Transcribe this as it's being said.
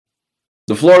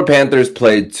The Florida Panthers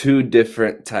played two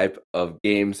different type of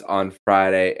games on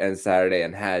Friday and Saturday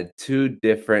and had two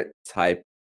different type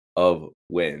of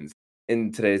wins.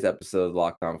 In today's episode of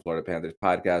Locked On Florida Panthers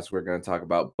podcast, we're going to talk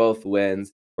about both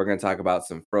wins. We're going to talk about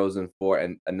some Frozen Four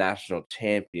and a national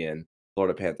champion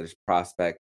Florida Panthers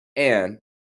prospect. And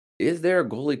is there a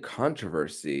goalie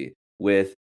controversy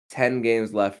with 10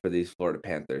 games left for these Florida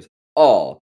Panthers?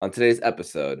 All on today's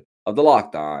episode of the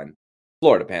Locked On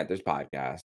Florida Panthers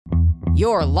podcast.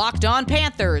 Your Locked On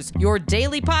Panthers, your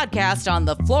daily podcast on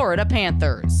the Florida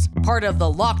Panthers. Part of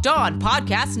the Locked On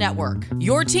Podcast Network.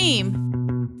 Your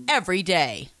team every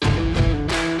day.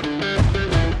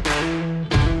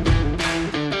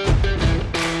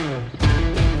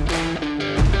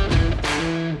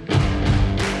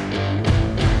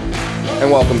 And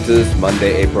welcome to this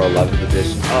Monday, April 11th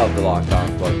edition of the Locked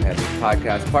On Florida Panthers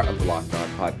podcast, part of the Locked On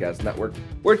Podcast Network.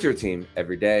 We're your team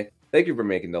every day. Thank you for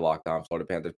making the Locked On Florida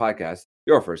Panthers podcast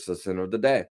your first listen of the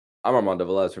day. I'm Armando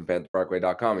Velez from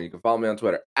PantherParkway.com, and you can follow me on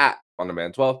Twitter at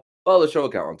WonderMan12. Follow the show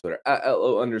account on Twitter at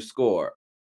LO_FLA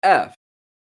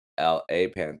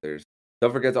Panthers.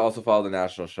 Don't forget to also follow the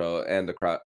national show and the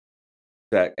Crowd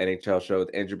NHL show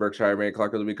with Andrew Berkshire and Ray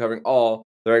Clark. Will be covering all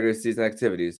the regular season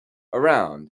activities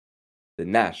around the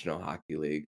National Hockey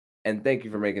League. And thank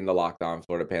you for making the Locked On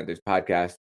Florida Panthers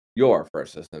podcast your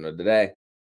first listen of the day.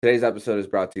 Today's episode is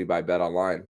brought to you by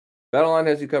BetOnline. BetOnline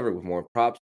has you covered with more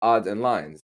props, odds, and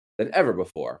lines than ever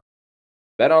before.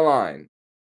 BetOnline,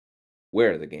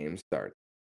 where the game starts.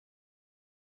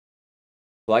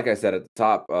 Like I said at the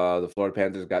top, the Florida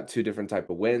Panthers got two different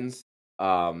type of wins,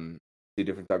 two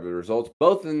different type of results,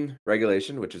 both in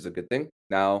regulation, which is a good thing.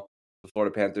 Now, the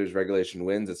Florida Panthers regulation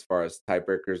wins as far as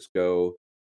tiebreakers go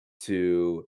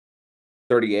to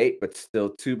 38, but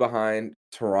still two behind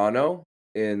Toronto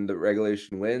in the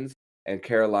regulation wins, and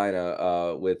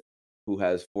Carolina with who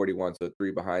has 41, so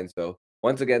three behind. So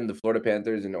once again, the Florida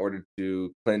Panthers, in order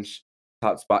to clinch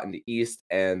top spot in the East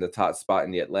and the top spot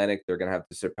in the Atlantic, they're going to have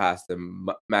to surpass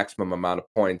the maximum amount of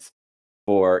points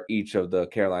for each of the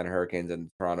Carolina Hurricanes and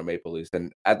Toronto Maple Leafs.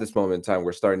 And at this moment in time,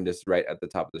 we're starting this right at the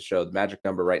top of the show. The magic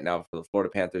number right now for the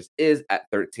Florida Panthers is at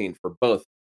 13 for both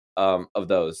of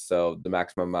those. So the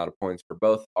maximum amount of points for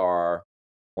both are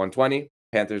 120.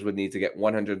 Panthers would need to get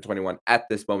 121 at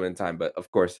this moment in time, but of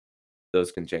course,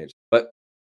 those can change. But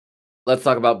let's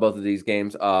talk about both of these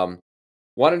games.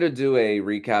 Wanted to do a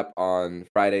recap on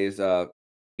Friday's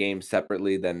game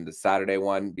separately than the Saturday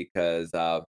one because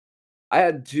I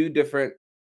had two different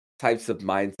types of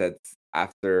mindsets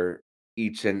after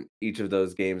each of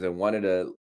those games and wanted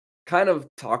to kind of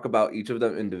talk about each of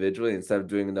them individually instead of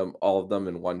doing them all of them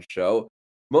in one show.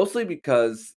 Mostly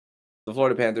because the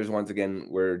Florida Panthers once again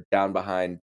were down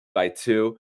behind by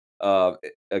two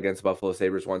against Buffalo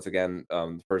Sabres once again.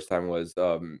 The first time was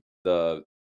the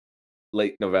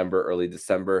late November, early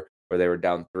December, where they were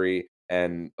down three.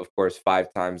 And of course,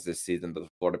 five times this season, the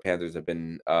Florida Panthers have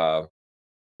been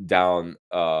down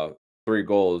three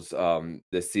goals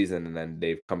this season, and then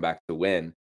they've come back to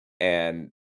win.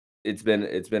 And it's been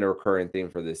a recurring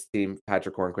theme for this team.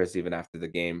 Patrick Hornquist, even after the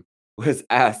game, was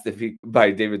asked if he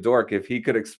by David Dork if he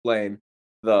could explain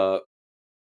the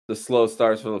the slow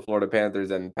starts for the Florida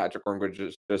Panthers, and Patrick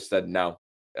Hornquist just said no.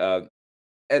 Uh,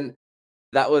 and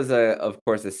that was of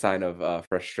course, a sign of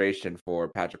frustration for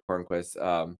Patrick Hornquist,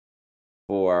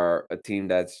 for a team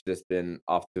that's just been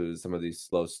off to some of these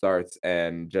slow starts,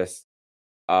 and just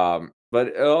but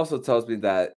it also tells me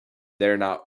that they're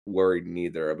not worried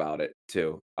neither about it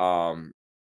too. I'm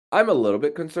a little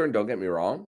bit concerned, don't get me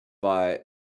wrong, but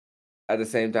at the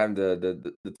same time,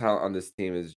 the talent on this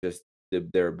team is just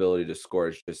their ability to score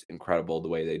is just incredible the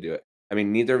way they do it. I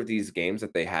mean, neither of these games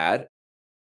that they had,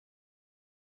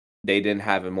 they didn't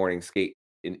have a morning skate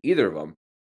in either of them,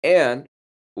 and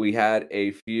we had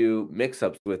a few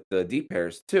mix-ups with the D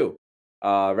pairs too.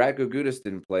 Radko Gudas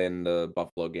didn't play in the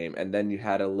Buffalo game, and then you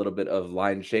had a little bit of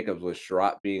line shakeups with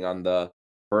Sherratt being on the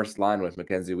first line with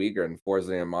Mackenzie Weegar and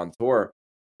Forsling and Montour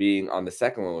being on the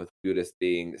second one with Gudas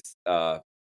being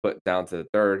put down to the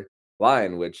third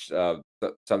line, which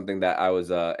something that I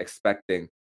was expecting,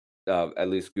 at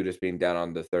least Gudas being down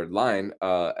on the third line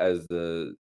as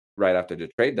the right after the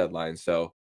trade deadline.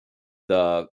 So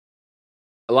the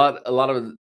a lot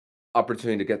of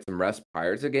opportunity to get some rest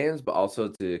prior to games, but also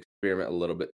to experiment a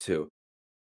little bit too.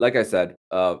 Like I said,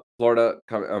 Florida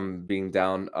being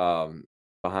down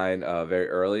behind very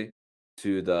early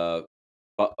to the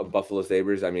Buffalo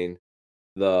Sabres. I mean,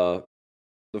 the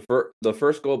the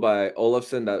first goal by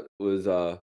Olofsson, that was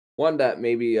one that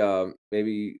maybe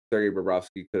Sergei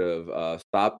Bobrovsky could have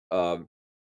stopped.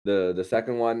 The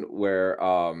second one where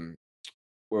it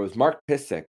was Mark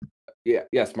Pysyk. Yeah,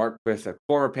 yes, Marquis, a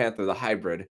former Panther, the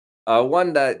hybrid.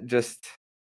 One that just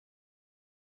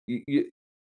you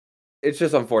it's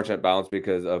just unfortunate bounce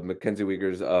because of Mackenzie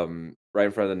Weegar's, right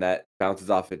in front of the net, bounces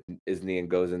off his knee and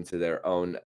goes into their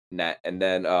own net, and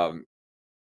then,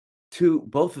 to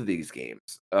both of these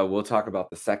games, we'll talk about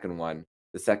the second, one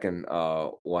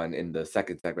in the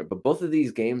second segment, but both of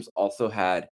these games also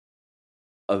had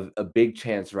a big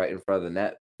chance right in front of the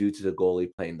net due to the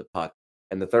goalie playing the puck.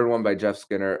 And the third one by Jeff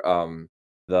Skinner, Sergei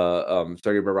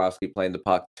Bobrovsky playing the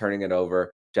puck, turning it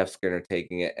over, Jeff Skinner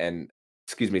taking it, and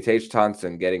excuse me, Tage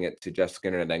Thompson getting it to Jeff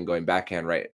Skinner and then going backhand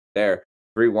right there,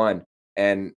 3-1.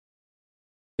 And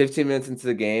 15 minutes into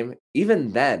the game,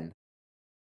 even then,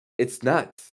 it's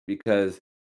nuts because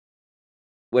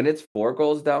when it's 4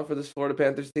 goals down for this Florida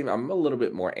Panthers team, I'm a little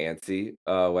bit more antsy,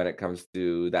 when it comes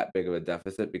to that big of a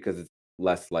deficit because it's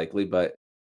less likely, but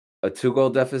a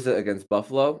 2-goal deficit against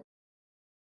Buffalo,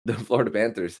 the Florida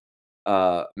Panthers,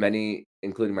 many,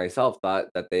 including myself, thought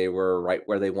that they were right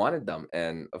where they wanted them,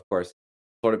 and, of course,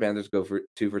 Florida Panthers go for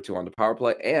 2 for 2 on the power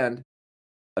play, and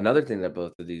another thing that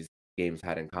both of these games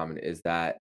had in common is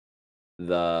that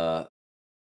the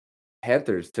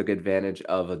Panthers took advantage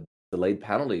of a delayed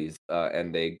penalties,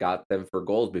 and they got them for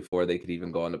goals before they could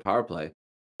even go on the power play.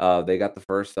 They got the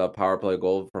first, power play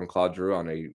goal from Claude Giroux on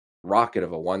a rocket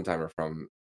of a one-timer from,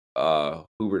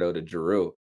 Huberdeau to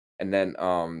Giroux, and then,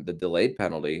 the delayed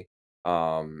penalty,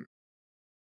 um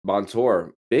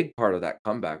Montour, big part of that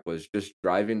comeback was just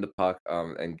driving the puck,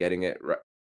 and getting it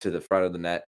to the front of the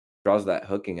net, draws that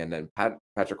hooking, and then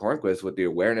Patrick Hornquist, with the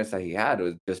awareness that he had,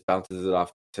 was just bounces it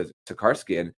off to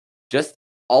Tokarski, and just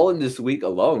all in this week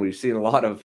alone, we've seen a lot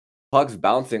of pucks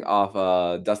bouncing off,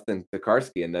 Dustin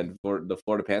Tokarski, and then for the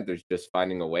Florida Panthers just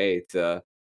finding a way to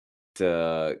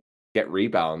get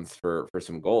rebounds for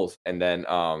some goals, and then,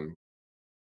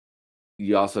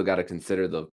 you also gotta consider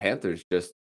the Panthers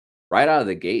just right out of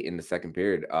the gate in the second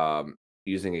period,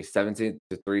 using a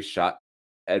 17-3 shot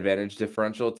advantage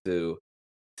differential to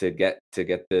get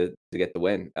the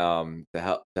win,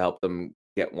 to help them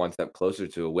get one step closer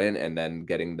to a win, and then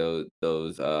getting those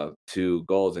 2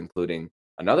 goals, including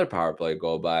another power play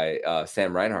goal by,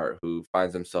 Sam Reinhart, who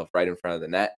finds himself right in front of the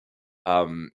net,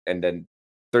 and then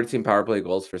 13 power play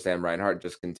goals for Sam Reinhart,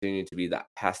 just continuing to be that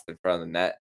pest in front of the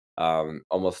net,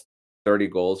 almost 30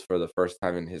 goals for the first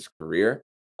time in his career,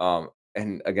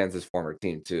 and against his former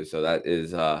team too, so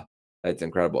that's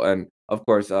incredible, and, of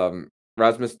course,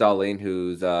 Rasmus Dahlin,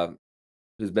 who's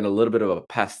been a little bit of a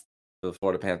pest for the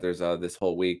Florida Panthers, this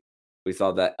whole week. We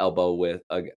saw that elbow with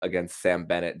against Sam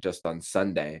Bennett just on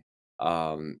Sunday,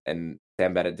 and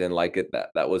Sam Bennett didn't like it.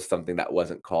 That was something that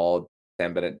wasn't called.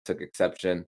 Sam Bennett took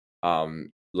exception,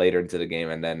 later into the game,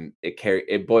 and then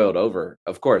it boiled over.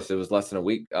 Of course, it was less than a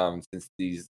week, since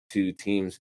these 2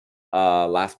 teams,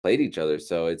 last played each other,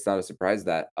 so it's not a surprise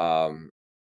that,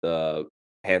 the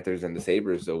Panthers and the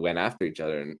Sabres, went after each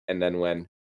other, and then when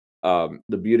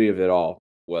the beauty of it all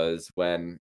was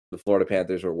when the Florida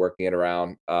Panthers were working it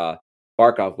around,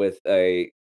 Barkov with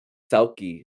a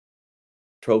Selke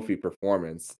trophy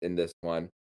performance in this one,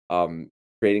 um,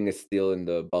 creating a steal in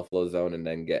the Buffalo zone and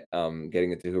then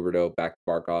getting it to Huberdeau, back to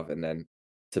Barkov, and then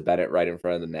to Bennett right in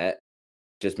front of the net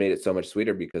just made it so much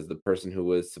sweeter because the person who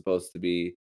was supposed to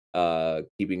be,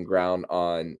 keeping ground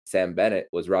on Sam Bennett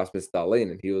was Rasmus Dahlin,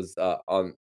 and he was,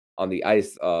 on the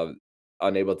ice,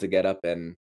 unable to get up,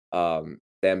 and,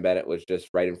 Sam Bennett was just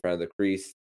right in front of the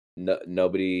crease.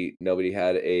 Nobody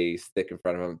had a stick in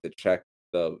front of him to check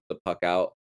the puck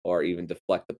out or even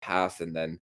deflect the pass, and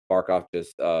then Barkov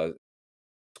just,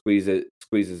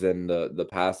 squeezes in the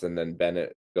pass, and then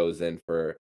Bennett goes in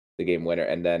for the game winner,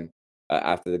 and then,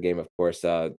 after the game, of course,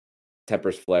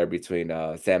 tempers flare between,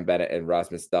 Sam Bennett and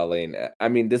Rasmus Dahlin. I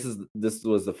mean, this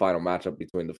was the final matchup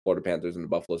between the Florida Panthers and the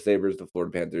Buffalo Sabres. The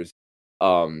Florida Panthers,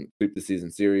 sweep the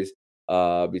season series,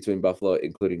 between Buffalo,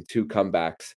 including 2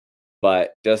 comebacks,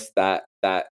 but just that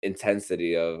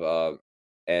intensity of,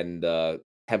 and,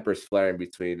 tempers flaring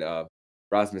between,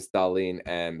 Rasmus Dahlin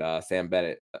and, Sam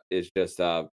Bennett, is just,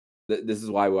 this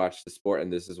is why we watch the sport,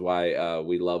 and this is why, um,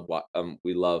 we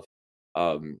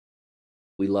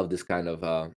love this kind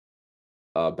of,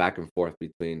 back and forth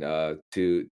between,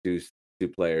 2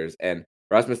 players, and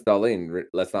Rasmus Dahlin,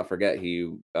 let's not forget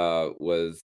he,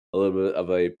 was a little bit of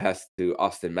a pest to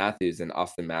Austin Matthews, and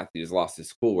Austin Matthews lost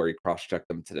his cool where he cross-checked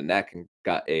him to the neck and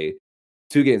got a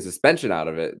 2-game suspension out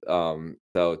of it,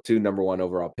 so 2 number 1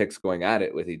 overall picks going at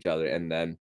it with each other, and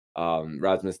then,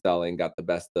 Rasmus Dahlin got the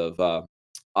best of,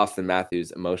 Austin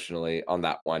Matthews emotionally on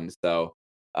that one, so,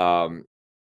 um,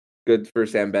 good for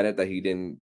Sam Bennett that he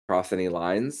didn't cross any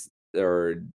lines,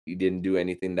 or he didn't do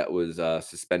anything that was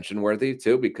suspension worthy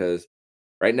too, because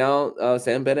right now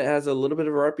Sam Bennett has a little bit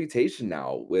of a reputation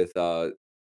now with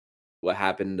what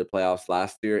happened in the playoffs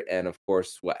last year, and of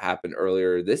course, what happened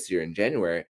earlier this year in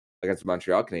January against the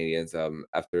Montreal Canadiens,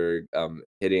 after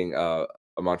hitting a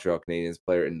Montreal Canadiens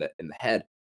player in the head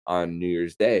on New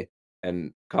Year's Day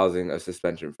and causing a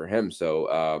suspension for him.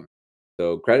 So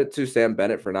credit to Sam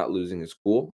Bennett for not losing his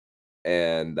cool,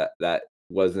 and that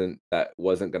wasn't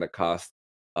going to cost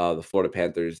the Florida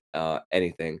Panthers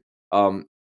anything. Um,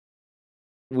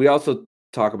 we also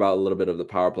talk about a little bit of the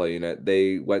power play unit.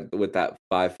 They went with that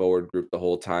 5 forward group the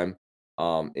whole time,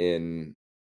 in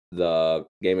the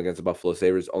game against the Buffalo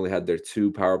Sabres, only had their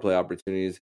 2 power play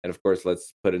opportunities, and of course,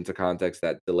 let's put into context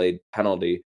that delayed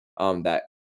penalty, that,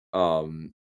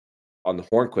 um, on the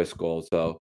Hornquist goal,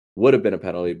 so would have been a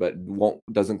penalty, but won't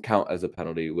doesn't count as a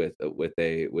penalty with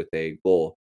a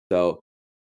goal. So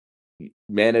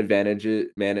man advantages,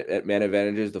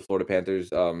 the Florida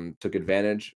Panthers, took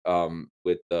advantage,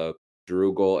 with the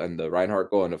Giroux goal and the Reinhart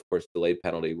goal, and of course, delayed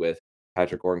penalty with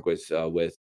Patrick Hornquist,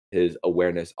 with his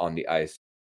awareness on the ice.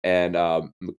 And,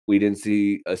 we didn't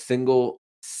see a single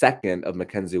second of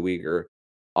Mackenzie Weegar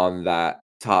on that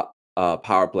top,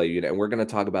 power play unit, and we're gonna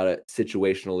talk about it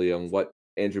situationally on what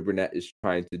Andrew Brunette is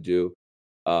trying to do,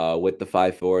 with the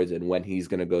 5 forwards and when he's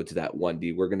gonna go to that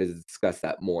 1D. We're gonna discuss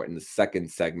that more in the second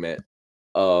segment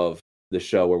of the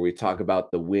show where we talk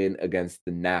about the win against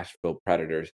the Nashville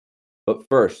Predators. But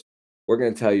first, we're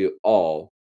going to tell you all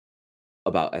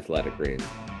about Athletic Greens.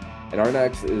 And our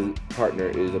partner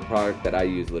is a product that I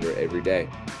use literally every day.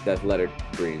 It's Athletic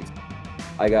Greens.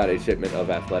 I got a shipment of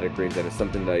Athletic Greens, and it's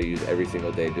something that I use every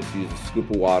single day. Just use a scoop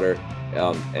of water,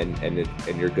 and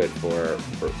you're good for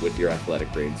with your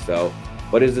Athletic Greens. So,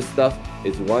 what is this stuff?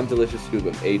 It's one delicious scoop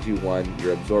of AG1.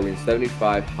 You're absorbing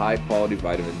 75 high-quality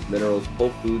vitamins, minerals,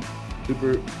 whole foods,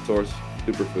 super source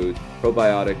superfoods,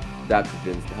 probiotic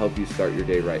adaptogens to help you start your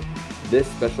day right. This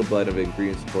special blend of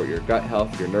ingredients support your gut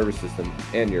health, your nervous system,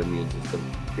 and your immune system,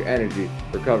 your energy,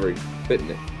 recovery,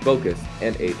 fitness, focus,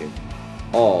 and aging.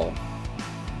 All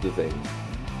the things.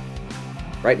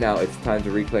 Right now, it's time to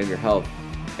reclaim your health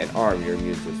and arm your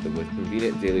immune system with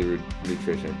convenient daily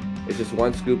nutrition. It's just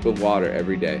one scoop of water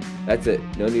every day. That's it.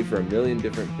 No need for a million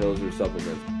different pills or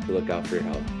supplements to look out for your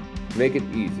health. To make it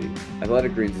easy,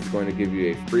 Athletic Greens is going to give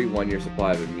you a free 1-year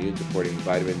supply of immune-supporting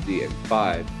vitamin D and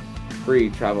 5 free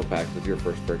travel packs with your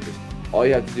first purchase. All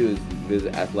you have to do is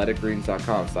visit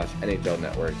athleticgreens.com/NHL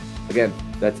Network. Again,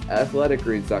 that's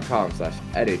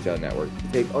athleticgreens.com/NHL Network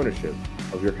to take ownership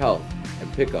of your health and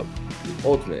pick up the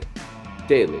ultimate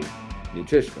daily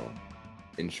nutritional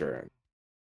insurance.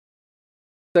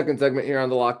 Second segment here on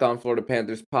the Locked On Florida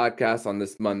Panthers podcast on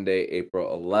this Monday,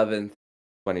 April 11th,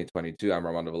 2022. I'm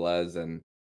Armando Velez, and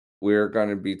we're going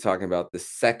to be talking about the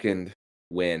second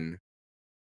win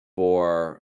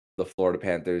for the Florida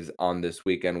Panthers on this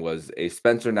weekend. Was a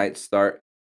Spencer Knight start,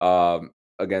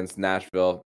 against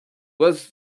Nashville. Was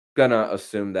gonna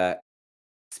assume that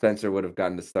Spencer would have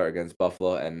gotten to start against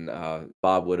Buffalo, and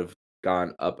Bob would have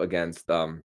gone up against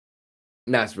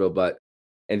Nashville, but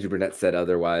Andrew Burnett said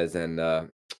otherwise. And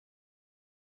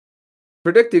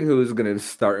predicting who's going to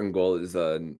start in goal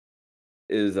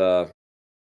is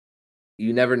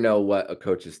you never know what a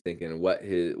coach is thinking, what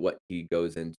he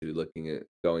goes into looking at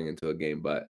going into a game.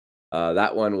 But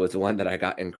that one was one that I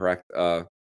got incorrect.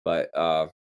 But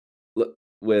look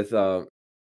with and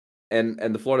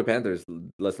the Florida Panthers.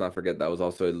 Let's not forget that was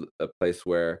also a place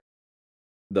where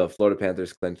the Florida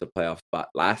Panthers clinched a playoff spot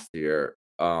last year,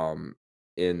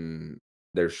 in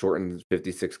their shortened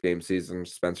 56 game season.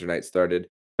 Spencer Knight started.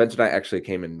 Spencer Knight actually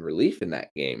came in relief in that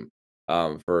game,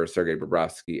 for Sergei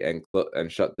Bobrovsky and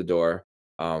shut the door,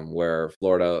 where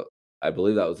Florida, I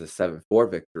believe that was a 7-4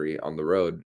 victory on the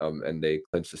road, and they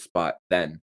clinched the spot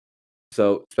then.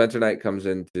 So Spencer Knight comes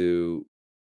into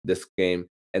this game,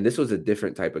 and this was a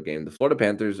different type of game. The Florida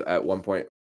Panthers at one point,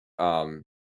 um,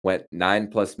 went 9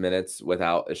 plus minutes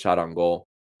without a shot on goal,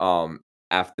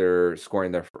 after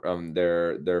scoring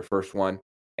their first one,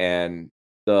 and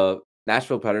the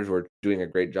Nashville Predators were doing a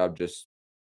great job just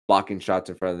blocking shots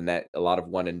in front of the net. A lot of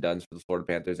one and dones for the Florida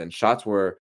Panthers, and shots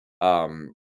were,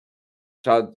 um,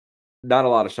 shot not a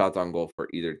lot of shots on goal for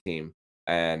either team.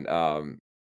 And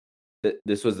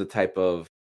this was the type of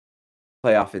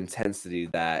playoff intensity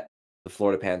that the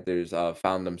Florida Panthers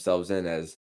found themselves in,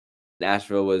 as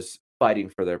Nashville was fighting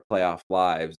for their playoff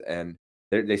lives, and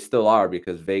they still are,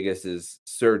 because Vegas is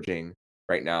surging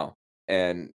right now.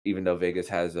 And even though Vegas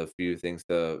has a few things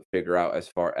to figure out as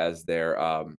far as their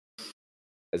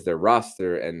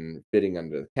roster and fitting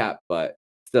under the cap, but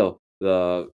still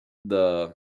the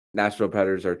Nashville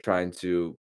Predators are trying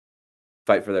to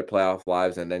fight for their playoff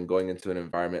lives and then going into an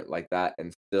environment like that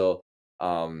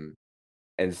um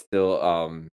and still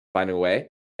finding a way.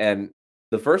 And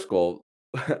the first goal,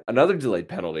 another delayed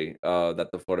penalty that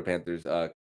the Florida Panthers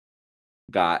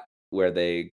got where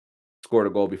they scored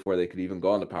a goal before they could even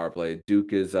go on the power play.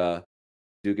 Duke is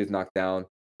knocked down,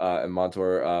 and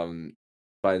Montour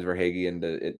finds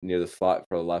Verhage near the slot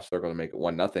for the left circle to make it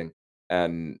 1-0.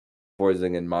 And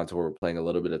Forsling and Montour were playing a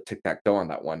little bit of tic tac toe on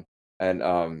that one. And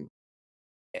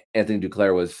Anthony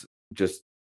Duclair was just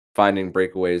finding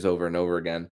breakaways over and over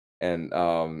again, and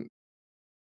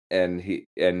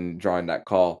drawing that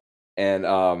call. And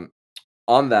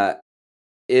on that,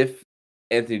 if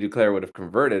Anthony Duclair would have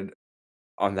converted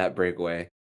on that breakaway,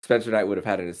 Spencer Knight would have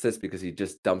had an assist because he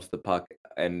just dumps the puck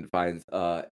and finds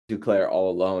Duclair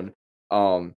all alone.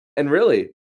 And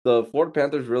really, the Florida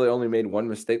Panthers really only made one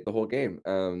mistake the whole game.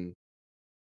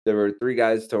 There were three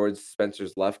guys towards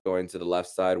Spencer's left, going to the left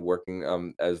side, working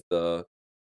as the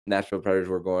Nashville Predators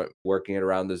were going working it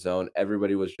around the zone.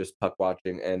 Everybody was just puck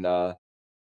watching, and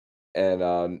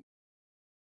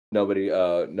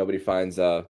nobody finds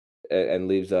and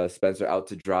leaves Spencer out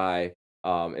to dry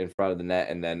in front of the net,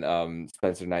 and then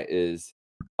Spencer Knight is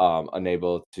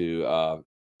unable to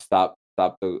stop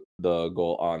the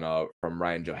goal on from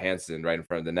Ryan Johansson right in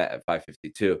front of the net at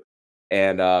 5:52.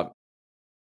 And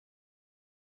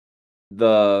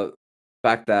the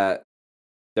fact that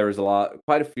there was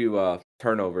quite a few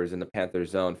turnovers in the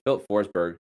Panthers zone. Philip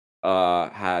Forsberg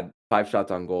had 5 shots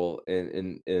on goal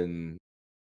in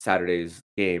Saturday's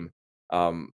game.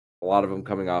 A lot of them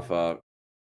coming off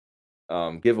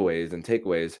giveaways and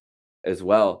takeaways as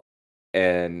well.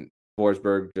 And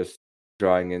Forsberg just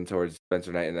drawing in towards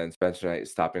Spencer Knight, and then Spencer Knight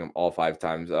stopping him all 5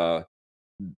 times.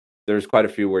 There's quite a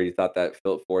few where you thought that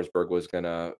Philip Forsberg was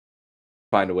gonna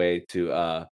find a way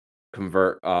to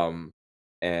convert.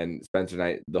 And Spencer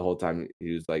Knight the whole time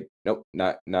he was like, "Nope,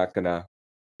 not gonna.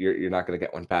 You're not gonna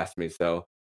get one past me."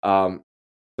 Um,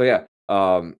 so yeah.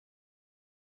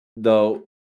 Though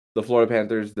the Florida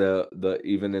Panthers, the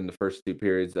even in the first 2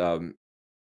 periods, there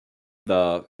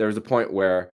was a point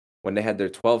where when they had their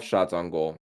 12 shots on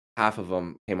goal, half of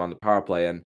them came on the power play,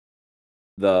 and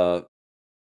the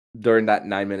during that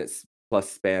 9 minutes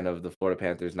plus span of the Florida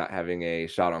Panthers not having a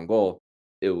shot on goal,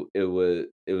 it was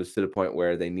to the point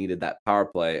where they needed that power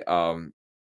play.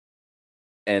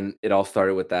 And it all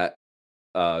started with that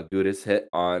Gudis hit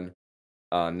on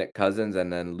Nick Cousins,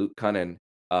 and then Luke Cunnin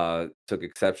took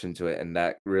exception to it, and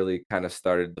that really kind of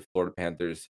started the Florida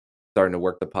Panthers starting to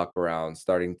work the puck around,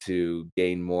 starting to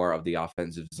gain more of the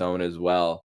offensive zone as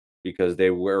well, because they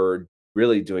were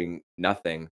really doing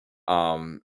nothing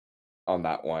um, on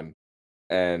that one.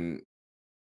 And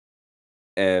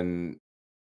and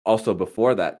also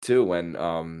before that too,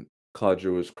 when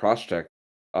Claudio was cross-checked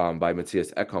by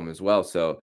Matthias Ekholm as well.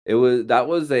 So that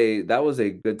was a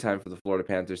good time for the Florida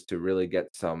Panthers to really get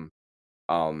some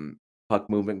um, puck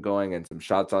movement going and some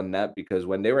shots on net, because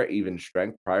when they were at even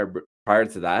strength prior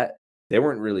to that, they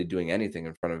weren't really doing anything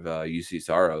in front of UC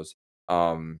Soros.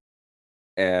 Um,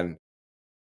 and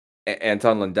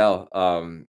Anton Lundell,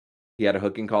 he had a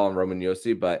hooking call on Roman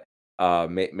Yossi, but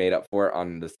made up for it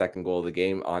on the second goal of the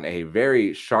game on a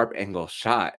very sharp angle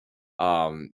shot.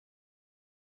 Um,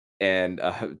 and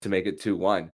to make it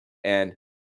 2-1. And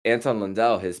Anton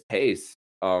Lundell, his pace,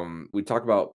 we talk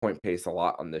about point pace a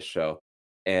lot on this show.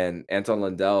 And Anton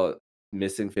Lundell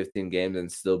missing 15 games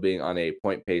and still being on a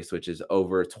point pace, which is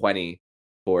over 20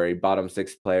 for a bottom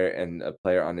six player and a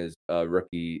player on his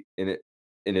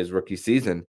in his rookie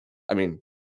season. I mean,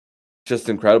 just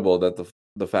incredible that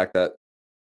the fact that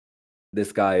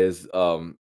this guy is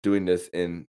doing this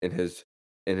in his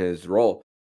role.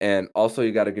 And also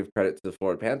you got to give credit to the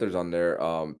Florida Panthers on their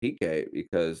PK,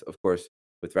 because of course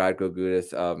with Radko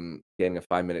Gudas getting a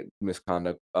 5 minute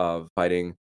misconduct of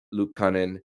fighting Luke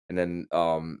Cunnin, and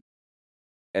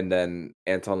then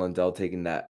Anton Lundell taking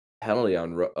that penalty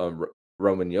on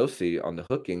Roman Yossi on the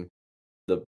hooking.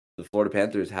 The Florida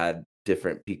Panthers had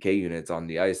different PK units on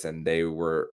the ice, and they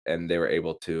were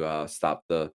able to stop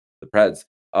the Preds.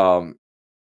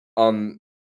 On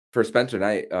For Spencer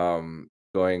Knight,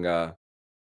 going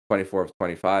 24 of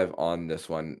 25 on this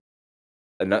one.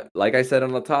 And like I said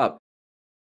on the top,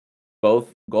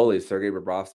 both goalies, Sergei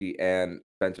Bobrovsky and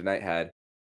Spencer Knight, had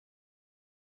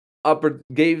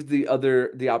gave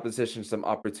the opposition some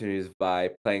opportunities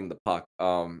by playing the puck.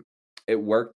 It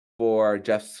worked for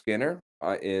Jeff Skinner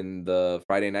in the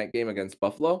Friday night game against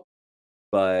Buffalo,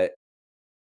 but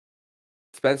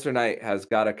Spencer Knight has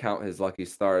got to count his lucky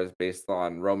stars based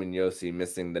on Roman Yossi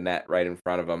missing the net right in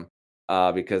front of him.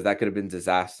 because that could have been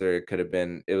disaster. It could have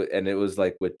been, and it was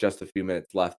like with just a few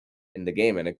minutes left in the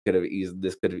game, and it could have easily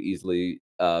this could have easily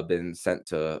been sent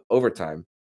to overtime,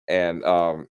 and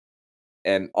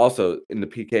also in the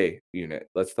PK unit.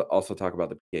 Also talk about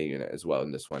the PK unit as well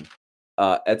in this one.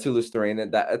 Etu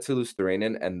Luostarinen, that Etu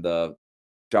Luostarinen and the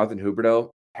Jonathan Huberdeau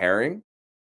pairing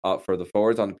for the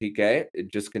forwards on the PK,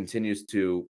 it just continues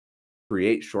to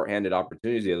create shorthanded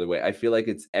opportunities the other way. I feel like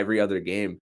it's every other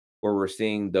game where we're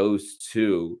seeing those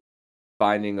two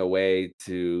finding a way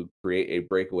to create a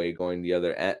breakaway going the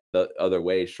other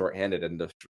way shorthanded, and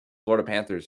the Florida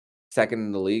Panthers second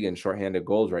in the league in shorthanded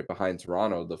goals right behind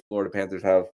Toronto. The Florida Panthers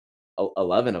have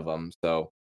 11 of them. So,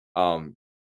 um,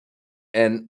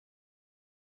 and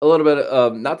a little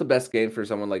bit not the best game for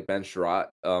someone like Ben Sherratt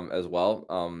as well.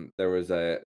 There was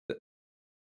I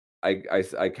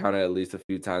counted at least a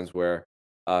few times where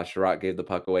Sherratt gave the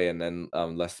puck away and then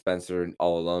left Spencer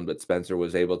all alone, but Spencer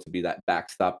was able to be that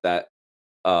backstop that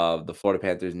the Florida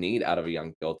Panthers need out of a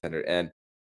young goaltender. And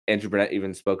Andrew Burnett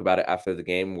even spoke about it after the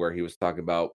game where he was talking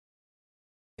about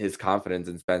his confidence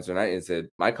in Spencer Knight and said,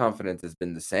 "My confidence has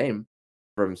been the same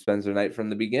from Spencer Knight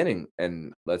from the beginning."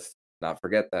 And let's not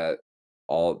forget that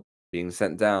all being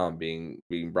sent down, being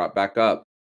brought back up,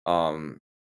 um,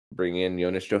 bring in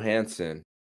Jonas Johansson,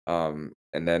 and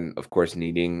then of course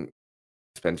needing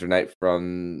Spencer Knight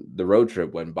from the road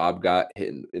trip when Bob got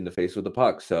hit in the face with the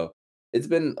puck. So it's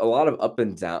been a lot of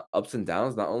ups and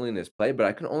downs, not only in his play, but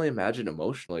I can only imagine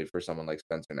emotionally for someone like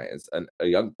Spencer Knight. It's a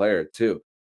young player too.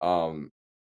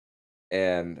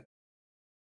 And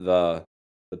the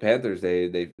the Panthers,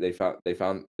 they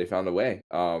found a way.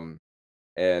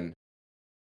 And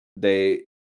they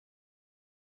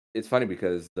it's funny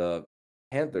because the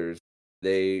Panthers,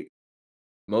 they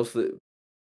mostly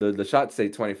the shots say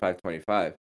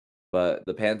 25-25. But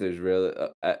the Panthers really,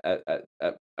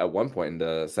 at one point in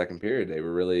the second period, they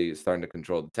were really starting to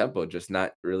control the tempo, just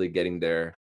not really getting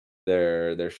their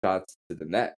shots to the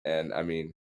net. And I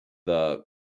mean, the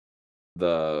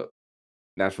the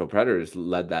Nashville Predators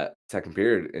led that second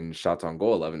period in shots on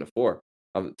goal, 11-4.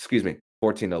 Excuse me,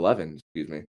 14-11. Excuse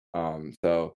me.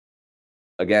 So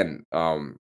again,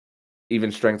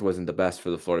 even strength wasn't the best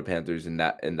for the Florida Panthers in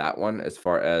that one as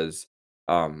far as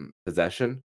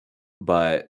possession,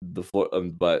 but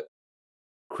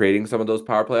creating some of those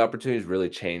power play opportunities really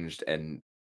changed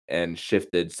and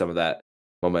shifted some of that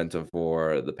momentum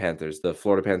for the Panthers. The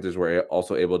Florida Panthers were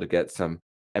also able to get some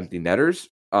empty netters,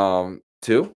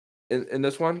 too, in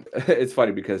this one. It's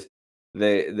funny because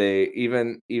they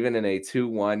even in a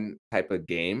 2-1 type of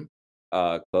game,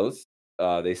 close,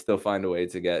 they still find a way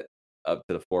to get up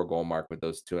to the 4-goal mark with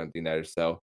those 2 empty netters.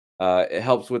 So, it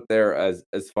helps with their as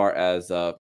far as,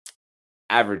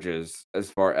 averages as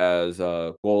far as,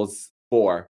 goals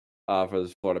for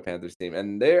this Florida Panthers team,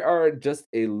 and they are just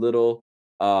a little,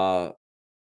 uh,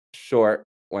 short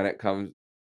when it comes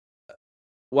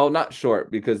well, not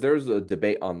short, because there's a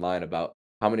debate online about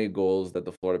how many goals that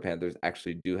the Florida Panthers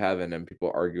actually do have, and then people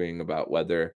arguing about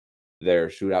whether their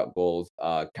shootout goals,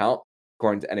 count.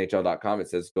 According to NHL.com, it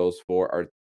says goals for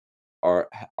are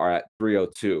at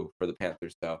 302 for the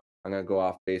Panthers. So I'm gonna go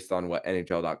off based on what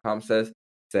NHL.com says,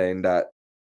 saying that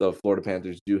the Florida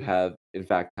Panthers do have, in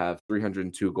fact, have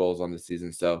 302 goals on the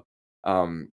season. So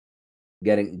um,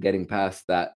 getting past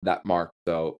that mark.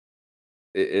 So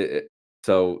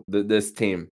this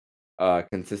team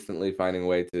consistently finding a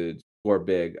way to score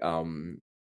big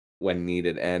when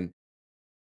needed, and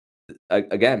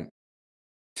again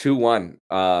 2-1.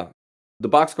 The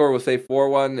box score will say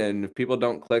 4-1, and if people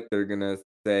don't click, they're gonna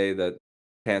say that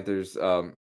Panthers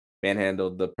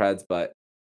manhandled the Preds, but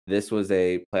this was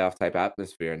a playoff type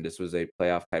atmosphere, and this was a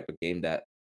playoff type of game that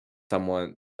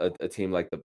a team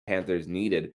like the Panthers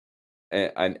needed,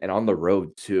 and on the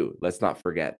road too. Let's not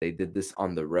forget they did this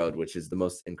on the road, which is the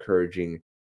most encouraging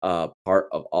part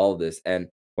of all of this. And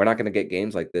we're not gonna get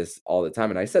games like this all the time.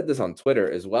 And I said this on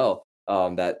Twitter as well,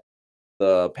 that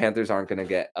the Panthers aren't gonna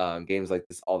get, games like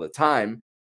this all the time,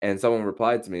 and someone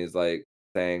replied to me is like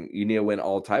saying, "You need to win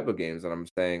all type of games," and I'm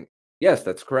saying, "Yes,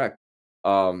 that's correct."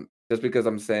 Just because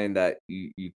I'm saying that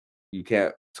you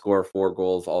can't score 4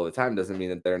 goals all the time doesn't mean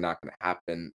that they're not gonna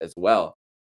happen as well.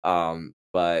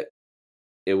 But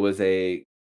it was a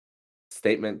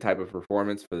statement type of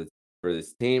performance for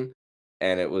this team,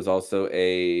 and it was also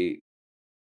a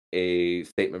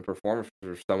statement performance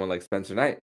for someone like Spencer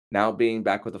Knight. Now being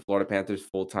back with the Florida Panthers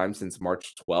full time since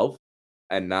March 12th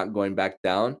and not going back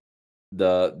down,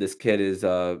 this kid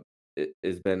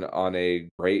has been on a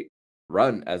great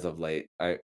run as of late.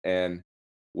 And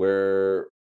we're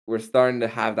we're starting to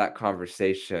have that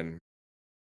conversation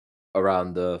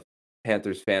around the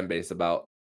Panthers fan base about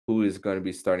who is going to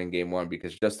be starting game one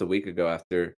because just a week ago,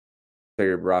 after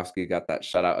Sergei Bobrovsky got that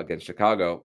shutout against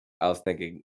Chicago, I was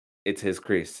thinking it's his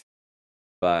crease,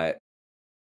 but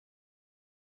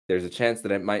there's a chance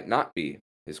that it might not be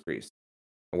his crease.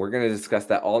 And we're going to discuss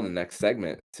that all in the next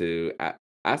segment to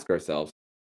ask ourselves,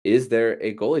 is there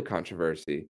a goalie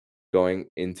controversy going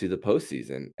into the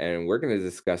postseason? And we're going to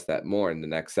discuss that more in the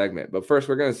next segment. But first,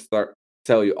 we're going to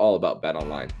tell you all about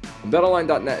BetOnline. And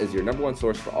BetOnline.net is your number one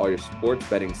source for all your sports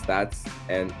betting stats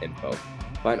and info.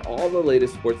 Find all the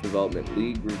latest sports development,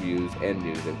 league reviews, and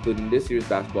news, including this year's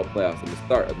basketball playoffs and the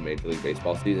start of the Major League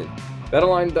Baseball season.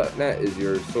 BetOnline.net is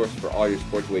your source for all your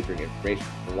sports wagering information,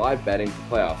 from live betting to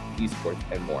playoffs, esports,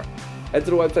 and more. Head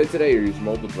to the website today or use your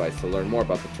mobile device to learn more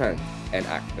about the trends and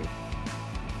action.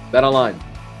 BetOnline,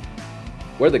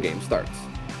 where the game starts.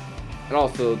 And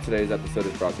also, today's episode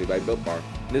is brought to you by Built Bar.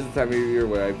 And this is the time of year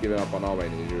where I've given up on all my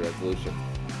New Year's resolutions.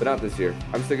 But not this year.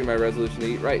 I'm sticking to my resolution to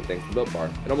eat right thanks to Built Bar.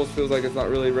 It almost feels like it's not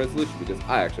really a resolution because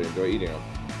I actually enjoy eating them.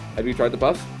 Have you tried the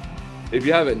Puffs? If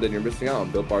you haven't, then you're missing out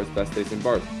on Built Bar's best tasting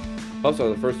bars. Puffs are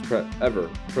the first ever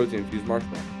protein-infused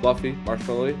marshmallow. Fluffy,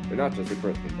 marshmallowy, they're not just a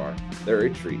protein bar. They're a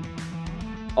treat.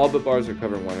 All Built Bars are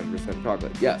covered in 100%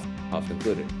 chocolate. Yes, Puffs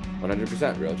included.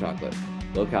 100% real chocolate.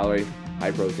 Low calorie,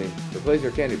 high protein. Replace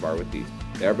your candy bar with these.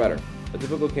 They are better. A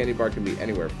typical candy bar can be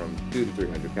anywhere from 200 to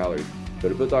 300 calories. Go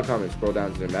to Built.com and scroll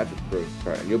down to the magic growth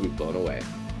chart and you'll be blown away.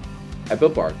 At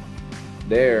Built Bar,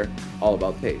 they're all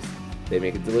about taste. They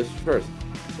make it delicious first,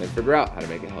 then figure out how to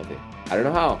make it healthy. I don't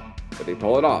know how, but they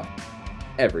pull it off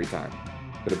every time.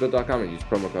 Go to Built.com and use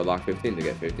promo code LOCK15 to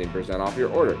get 15% off your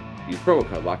order. Use promo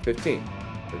code LOCK15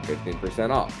 for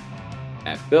 15% off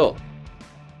at Built.com.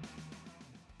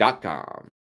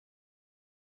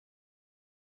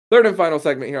 Third and final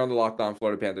segment here on the Locked On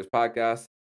Florida Panthers podcast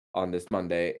on this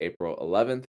Monday, April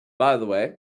 11th. By the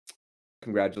way,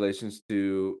 congratulations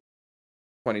to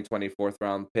 2020 fourth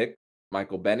round pick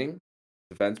Michael Benning,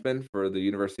 defenseman for the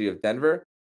University of Denver,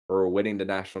 for winning the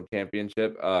national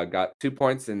championship. Got 2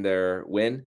 points in their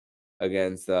win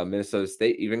against Minnesota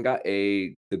State. Even got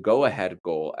the go-ahead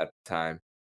goal at the time,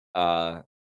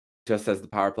 just as the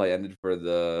power play ended for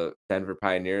the Denver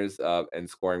Pioneers, and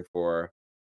scoring for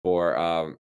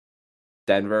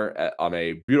Denver on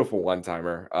a beautiful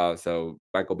one-timer. So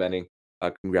Michael Benning,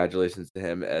 congratulations to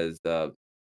him as the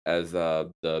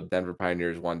Denver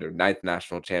Pioneers won their ninth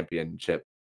national championship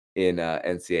in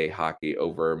NCAA hockey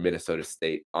over Minnesota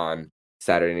State on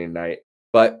Saturday night.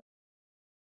 But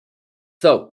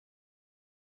so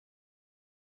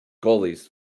goalies,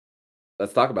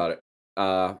 let's talk about it.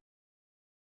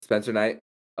 Spencer Knight,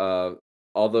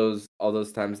 all those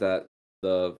times that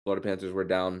the Florida Panthers were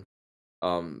down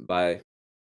by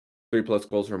 3+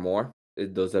 goals or more,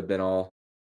 those have been all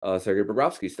Sergei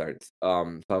Bobrovsky starts.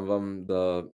 Some of them,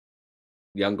 the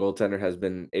young goaltender has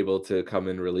been able to come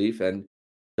in relief and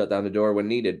shut down the door when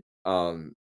needed. A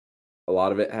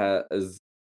lot of it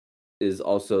is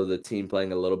also the team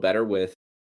playing a little better with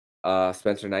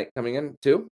Spencer Knight coming in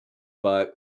too.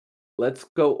 But let's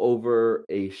go over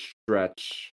a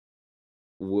stretch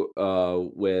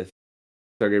with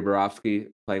Sergei Bobrovsky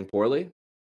playing poorly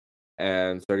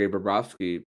and Sergei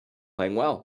Bobrovsky playing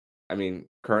well. I mean,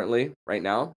 currently, right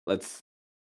now, let's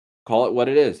call it what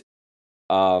it is.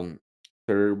 Um,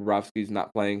 Sergei Bobrovsky's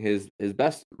not playing his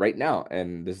best right now,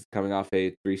 and this is coming off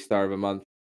a 3-star of a month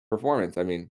performance. I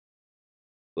mean,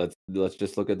 let's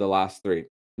just look at the last three.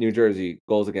 New Jersey,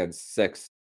 goals against 6.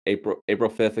 April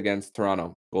 5th against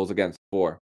Toronto, goals against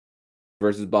 4.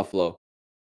 Versus Buffalo,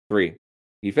 3.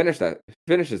 He finishes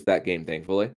that game,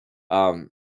 thankfully.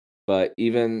 But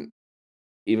even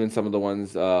some of the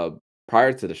ones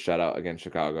prior to the shutout against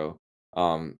Chicago,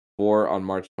 4 on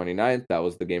March 29th, that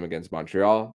was the game against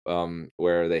Montreal,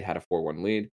 where they had a 4-1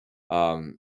 lead.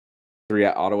 3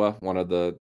 at Ottawa, one of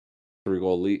the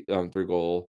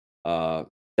 3-goal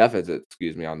deficit,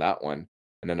 excuse me, on that one.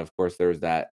 And then, of course, there was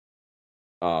that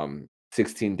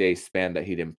 16-day span that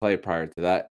he didn't play prior to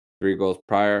that. 3 goals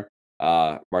prior,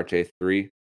 March 8th, 3,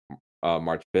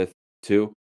 March 5th,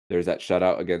 2. There's that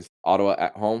shutout against Ottawa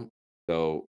at home.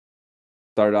 So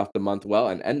started off the month well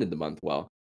and ended the month well.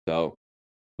 So,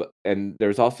 and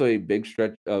there's also a big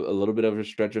stretch, a little bit of a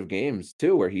stretch of games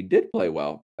too, where he did play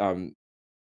well.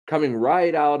 Coming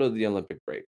right out of the Olympic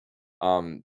break,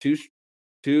 two,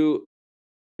 two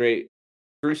straight,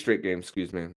 3 straight games,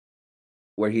 excuse me,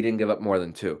 where he didn't give up more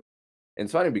than 2. And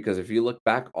it's funny because if you look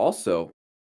back, also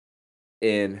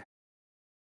in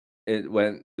it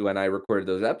when I recorded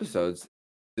those episodes,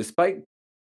 despite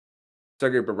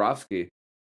Sergei Bobrovsky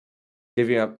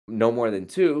giving up no more than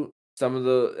 2,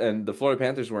 the Florida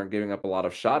Panthers weren't giving up a lot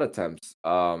of shot attempts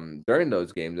during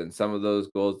those games, and some of those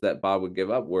goals that Bob would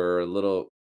give up were a little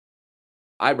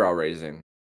eyebrow raising,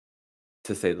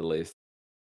 to say the least.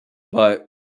 But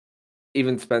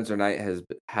even Spencer Knight has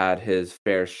had his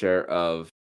fair share of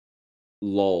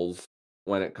lulls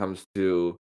when it comes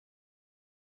to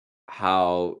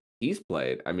how he's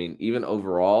played. I mean, even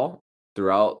overall,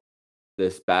 throughout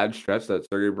this bad stretch that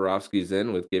Sergei Bobrovsky's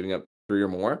in with giving up 3 or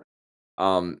more,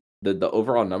 the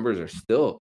overall numbers are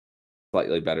still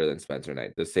slightly better than Spencer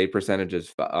Knight. The save percentage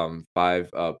is 5,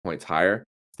 points higher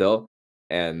still,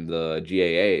 and the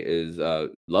GAA is,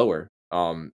 lower.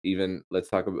 Even let's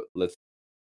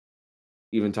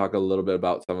even talk a little bit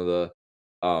about some of the,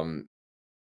 um,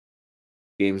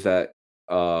 games that,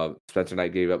 Spencer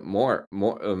Knight gave up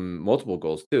multiple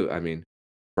goals too. I mean,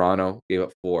 Toronto gave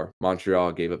up 4,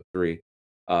 Montreal gave up 3,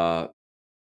 uh,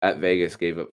 at Vegas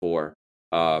gave up 4,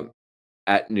 um,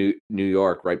 at New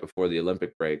York right before the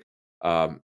Olympic break,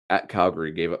 um, at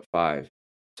Calgary gave up 5.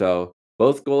 So,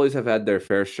 both goalies have had their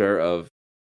fair share of,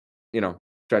 you know,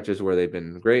 stretches where they've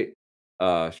been great,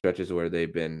 stretches where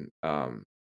they've been,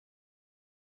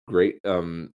 great,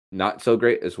 not so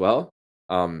great as well.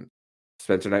 Um,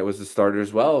 Spencer Knight was the starter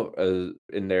as well,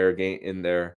 in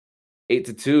their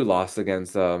 8-2 loss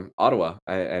against, Ottawa,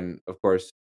 and of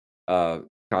course, uh,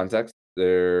 context,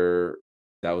 there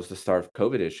that was the start of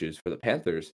COVID issues for the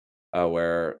Panthers,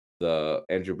 where the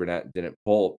Andrew Brunette didn't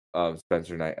pull,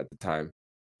 Spencer Knight at the time.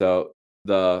 So,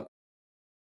 the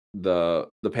the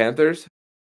Panthers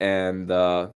and,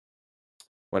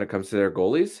 when it comes to their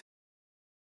goalies,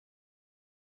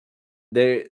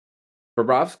 they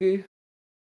Bobrovsky,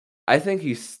 I think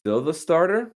he's still the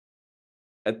starter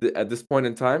at this point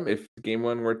in time if game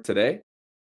 1 were today.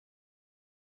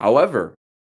 However,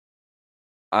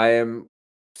 I am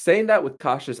saying that with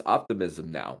cautious optimism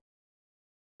now.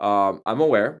 I'm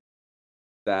aware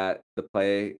that the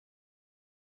play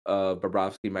of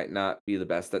Bobrovsky might not be the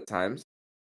best at times,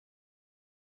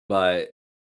 but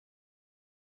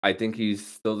I think he's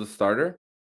still the starter,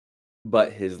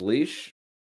 but his leash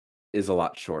is a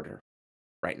lot shorter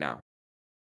right now.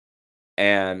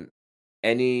 And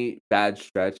any bad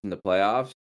stretch in the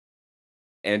playoffs,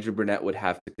 Andrew Brunette would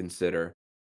have to consider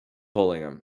pulling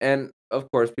him. And of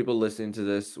course, people listening to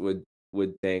this would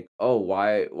think, "Oh,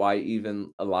 why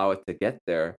even allow it to get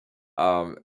there?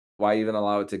 Um, why even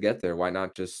allow it to get there? Why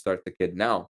not just start the kid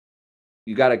now?"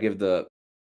 You got to give the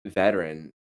veteran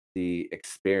the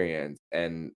experience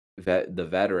and the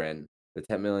veteran, the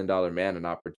 $10 million man, an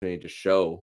opportunity to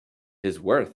show his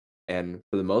worth. And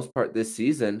for the most part, this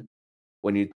season,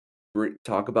 when you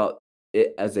talk about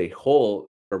it as a whole,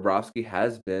 Bobrovsky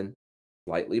has been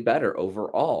slightly better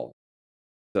overall.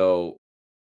 So,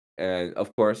 and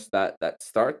of course, that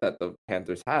start that the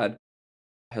Panthers had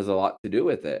has a lot to do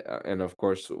with it, and of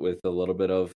course, with um, a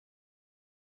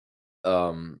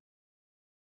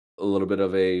little bit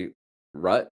of a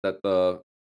rut that the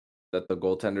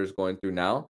goaltender is going through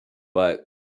now. But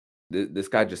this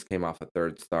guy just came off a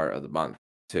third start of the month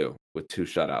too, with 2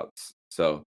 shutouts.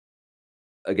 So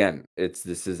again,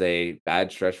 this is a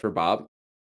bad stretch for Bob.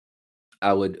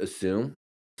 I would assume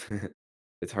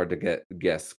it's hard to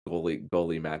guess goalie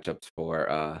matchups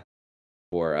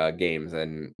for games,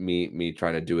 and me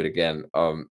trying to do it again.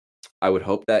 I would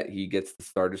hope that he gets the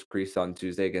starters crease on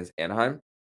Tuesday against Anaheim,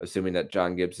 assuming that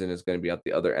John Gibson is going to be out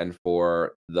the other end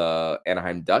for the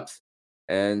Anaheim Ducks,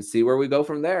 and see where we go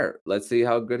from there. Let's see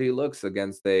how good he looks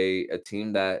against a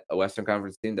Western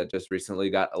Conference team that just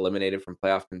recently got eliminated from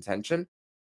playoff contention.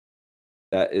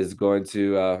 That is going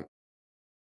to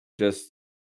just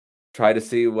try to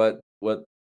see what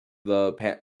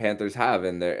the Panthers have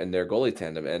in their goalie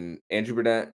tandem. And Andrew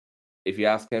Burnett, if you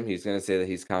ask him, he's going to say that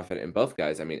he's confident in both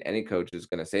guys. I mean, any coach is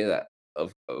going to say that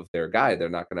of their guy. They're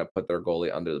not going to put their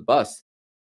goalie under the bus.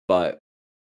 But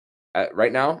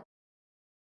right now,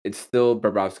 it's still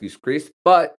Bobrovsky's crease,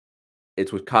 but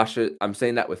it's with cautious. I'm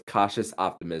saying that with cautious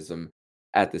optimism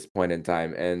at this point in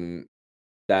time, and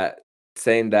that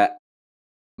saying that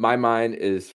my mind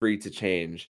is free to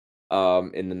change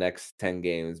in the next 10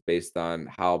 games based on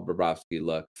how Bobrovsky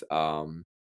looks.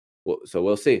 So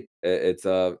we'll see. It's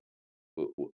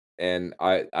and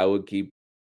I would keep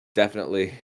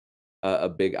definitely a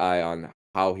big eye on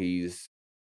how he's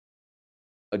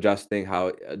adjusting,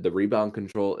 how the rebound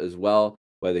control as well,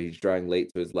 whether he's drawing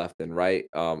late to his left and right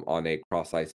on a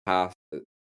cross ice pass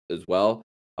as well,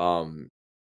 um,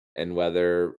 and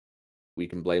whether we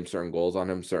can blame certain goals on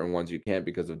him, certain ones you can't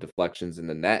because of deflections in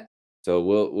the net. So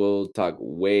we'll talk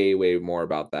way more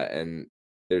about that. And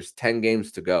there's 10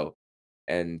 games to go,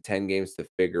 and 10 games to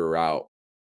figure out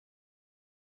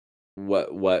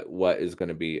what is going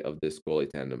to be of this goalie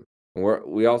tandem. And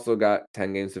we also got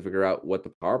 10 games to figure out what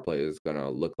the power play is going to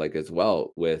look like as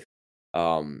well with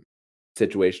um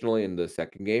situationally in the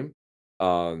second game.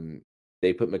 Um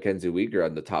they put Mackenzie Weegar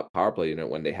on the top power play unit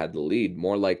when they had the lead,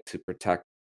 more like to protect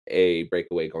a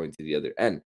breakaway going to the other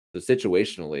end. So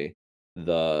situationally,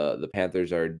 the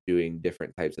Panthers are doing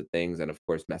different types of things and of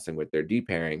course messing with their D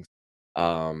pairings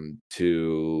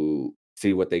to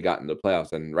see what they got in the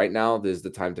playoffs. And right now, this is the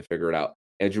time to figure it out.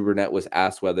 Andrew Burnett was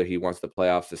asked whether he wants the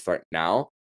playoffs to start now,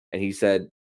 and he said,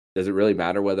 "Does it really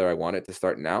matter whether I want it to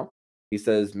start now?" He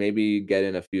says, "Maybe get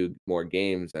in a few more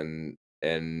games and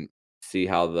see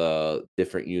how the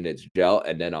different units gel,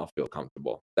 and then I'll feel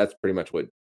comfortable." That's pretty much what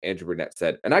Andrew Burnett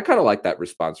said, and I kind of like that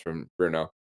response from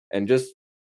Bruno. And just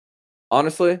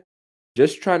honestly,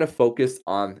 just trying to focus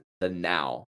on the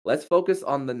now. Let's focus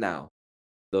on the now.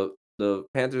 The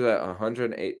Panthers at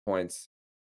 108 points,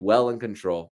 well in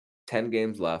control, 10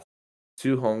 games left,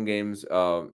 2 home games,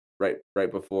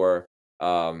 right before,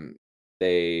 um,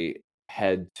 they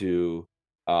head to,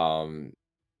 um,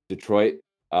 Detroit,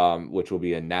 which will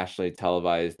be a nationally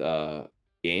televised,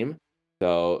 game.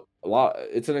 So, a lot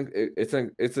it's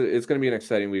gonna be an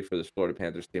exciting week for this Florida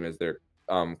Panthers team as they're,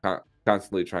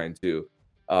 constantly trying to,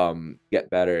 get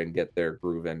better and get their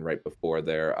groove in right before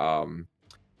their,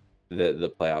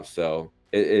 the playoffs. So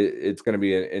it's going to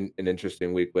be an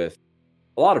interesting week with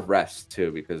a lot of rest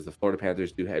too, because the Florida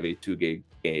Panthers do have a 2 day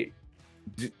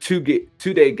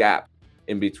gap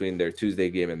in between their Tuesday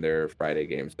game and their Friday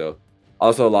game. So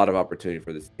also a lot of opportunity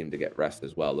for this team to get rest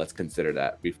as well. Let's consider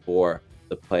that before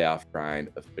the playoff grind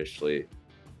officially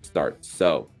starts.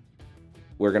 So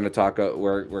we're gonna talk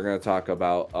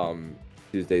about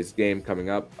Tuesday's game coming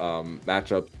up,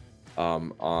 matchup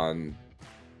on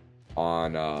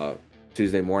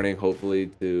Tuesday morning, hopefully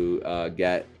to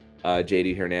get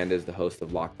JD Hernandez, the host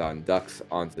of Locked On Ducks,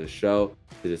 onto the show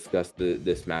to discuss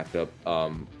this matchup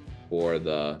for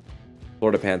the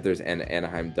Florida Panthers and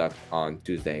Anaheim Ducks on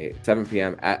Tuesday, 7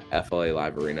 p.m. at FLA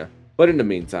Live Arena. But in the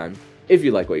meantime, if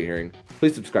you like what you're hearing,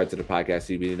 please subscribe to the podcast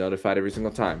so you be notified every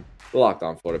single time the Locked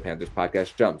On Florida Panthers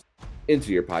podcast jumps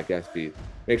into your podcast feed.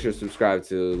 Make sure to subscribe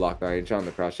to Locked On NHL and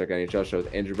the Crosscheck NHL show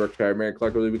with Andrew Berkshire and Mary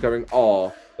Clark, will be covering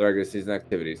all the regular season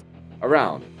activities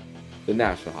around the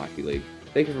National Hockey League.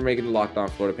 Thank you for making the Locked On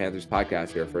Florida Panthers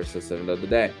podcast your first listen of the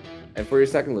day. And for your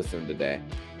second listen of the day,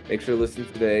 make sure to listen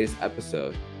to today's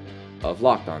episode of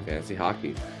Locked On Fantasy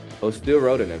Hockey. Hosts Theo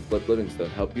Roden and Flip Livingstone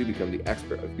help you become the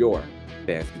expert of your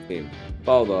fantasy team.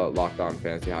 Follow the Locked On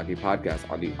Fantasy Hockey podcast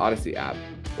on the Odyssey app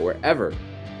or wherever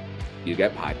you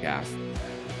get podcasts.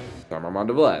 I'm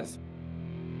Armando Velez,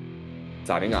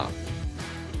 signing off.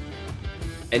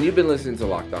 And you've been listening to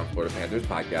Locked On Florida Panthers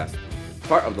podcast,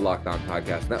 part of the Locked On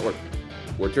Podcast Network.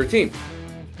 We're your team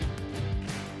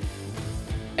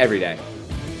every day.